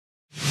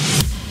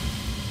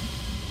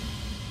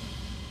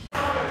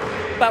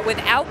but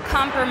without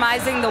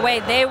compromising the way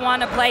they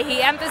want to play.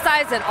 He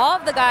emphasized that all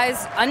of the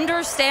guys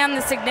understand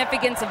the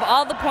significance of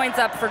all the points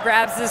up for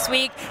grabs this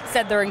week,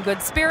 said they're in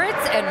good spirits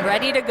and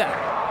ready to go.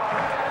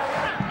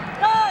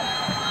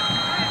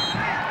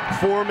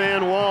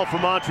 Four-man wall for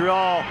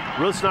Montreal.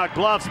 Rusnak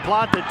bluffs,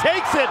 Plata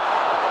takes it.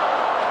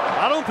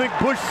 I don't think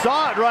Bush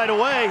saw it right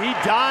away. He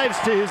dives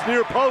to his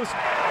near post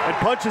and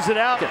punches it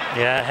out.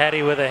 Yeah,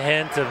 Hetty with a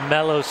hint of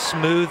mellow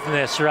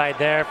smoothness right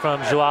there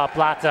from Joao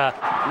Plata.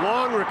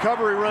 Long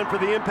recovery run for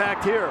the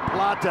Impact here.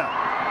 Plata.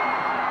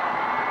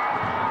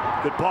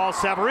 Good ball,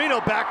 Savarino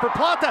back for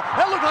Plata.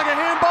 That looked like a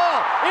handball.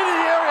 Into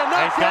the area,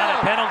 knocked He's got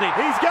down. a penalty.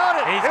 He's got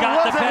it. He's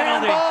got the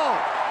penalty. Handball.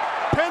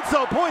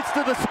 Penso points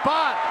to the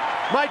spot.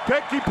 Mike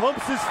Petke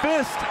pumps his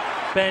fist.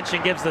 Bench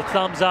and gives the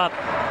thumbs up.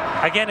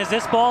 Again, as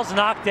this ball's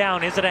knocked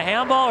down, is it a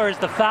handball or is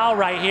the foul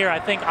right here? I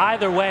think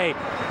either way,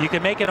 you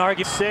can make an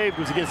argument. Save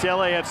was against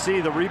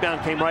LAFC. The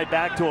rebound came right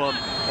back to him,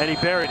 and he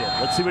buried it.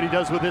 Let's see what he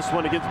does with this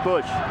one against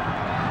Bush.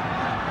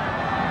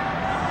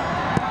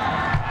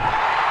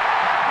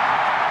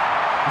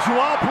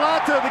 Joao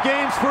Plata, the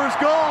game's first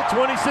goal,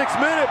 26th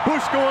minute.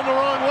 Bush going the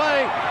wrong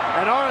way,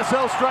 and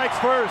RSL strikes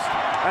first.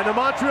 And the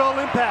Montreal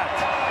Impact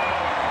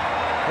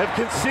have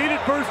conceded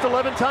first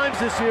 11 times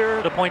this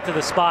year. To point to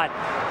the spot,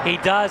 he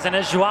does, and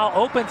as Joao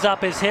opens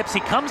up his hips,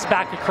 he comes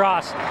back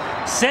across,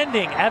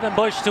 sending Evan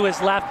Bush to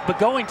his left, but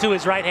going to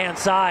his right-hand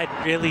side.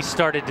 Really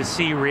started to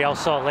see Real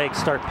Salt Lake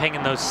start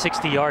pinging those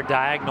 60-yard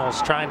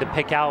diagonals, trying to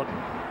pick out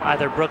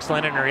either Brooks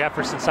Lennon or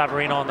Jefferson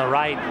Savarino on the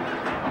right,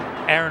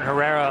 Aaron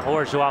Herrera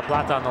or Joao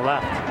Plata on the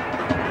left.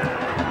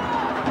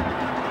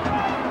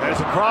 There's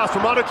a cross.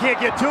 Romano can't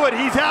get to it.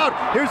 He's out.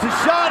 Here's a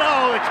shot.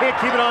 Oh, they can't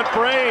keep it on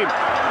frame.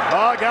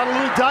 Oh, got a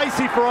little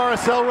dicey for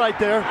RSL right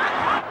there.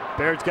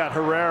 Baird's got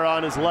Herrera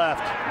on his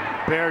left.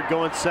 Baird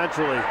going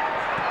centrally.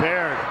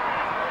 Baird.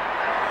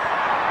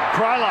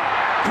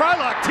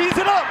 Krylock tees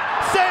it up.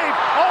 Save.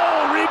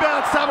 Oh,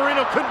 rebound.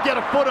 Savarino couldn't get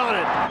a foot on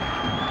it.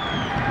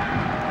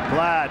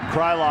 Glad,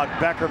 Krylock,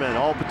 Beckerman,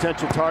 all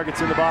potential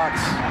targets in the box.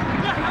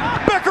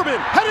 Beckerman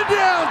headed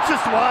down.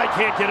 Just wide.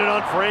 Can't get it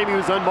on frame. He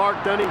was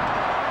unmarked, doesn't he?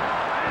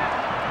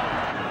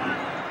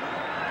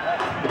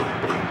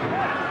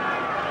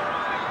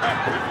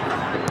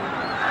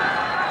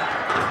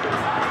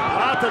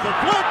 To the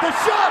flip, the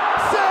shot,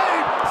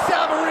 save!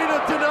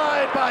 Savarino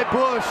denied by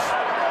Bush.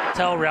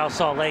 Until Real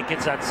Salt Lake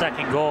gets that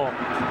second goal,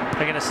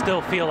 they're going to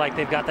still feel like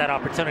they've got that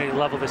opportunity to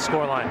level the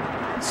scoreline.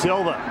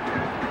 Silva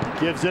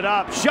gives it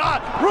up,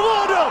 shot,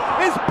 Rolando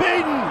is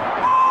beaten!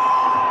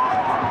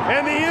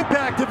 And the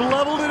Impact have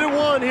leveled it at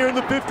 1 here in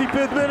the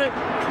 55th minute.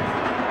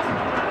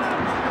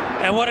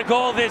 And what a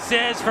goal this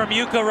is from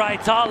Yuka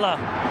Raitala.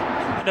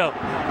 No,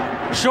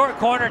 short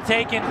corner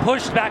taken,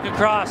 pushed back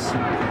across.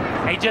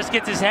 He just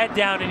gets his head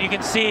down, and you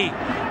can see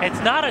it's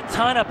not a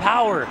ton of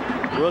power.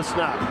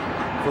 Rusnak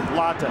for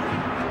Plata.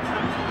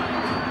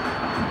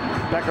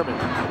 Beckerman.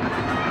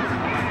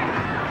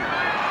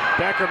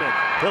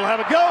 He'll have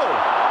a go.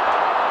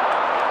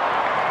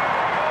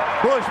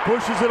 Bush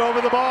pushes it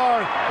over the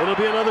bar. It'll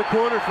be another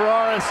corner for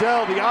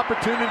RSL. The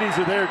opportunities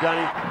are there,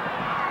 Dunny.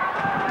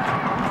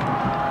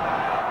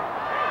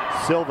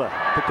 Silva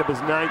picked up his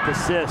 9th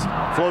assist.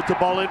 Floats the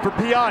ball in for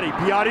Piatti.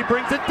 Piatti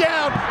brings it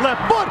down. Left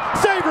foot.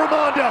 Save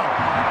Raimondo.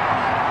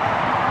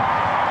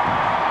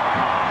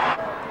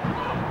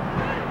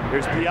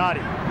 Here's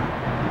Piatti.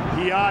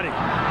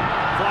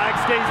 Flag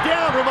stays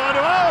down.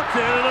 Raimondo out.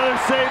 And another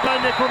save by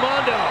Nick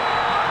Raimondo.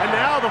 And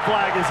now the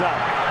flag is up.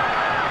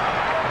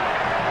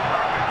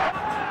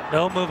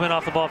 No movement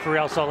off the ball for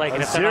Real Salt Lake.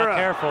 And if they're not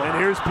careful. And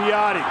here's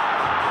Piatti.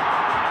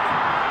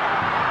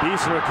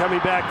 Beasler coming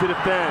back to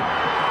defend.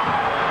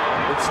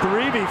 It's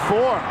 3v4,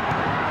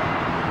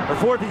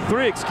 or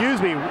 4v3, excuse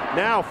me.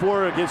 Now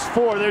 4 against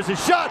 4. There's a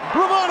shot.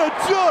 Romano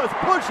just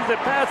pushes it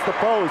past the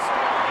post.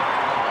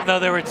 Though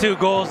there were 2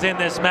 goals in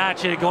this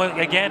match,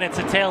 again, it's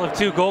a tale of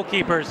 2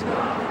 goalkeepers.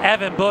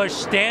 Evan Bush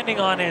standing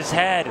on his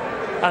head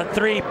on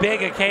 3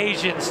 big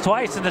occasions,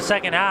 twice in the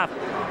second half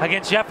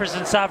against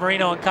Jefferson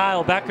Savarino and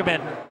Kyle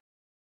Beckerman.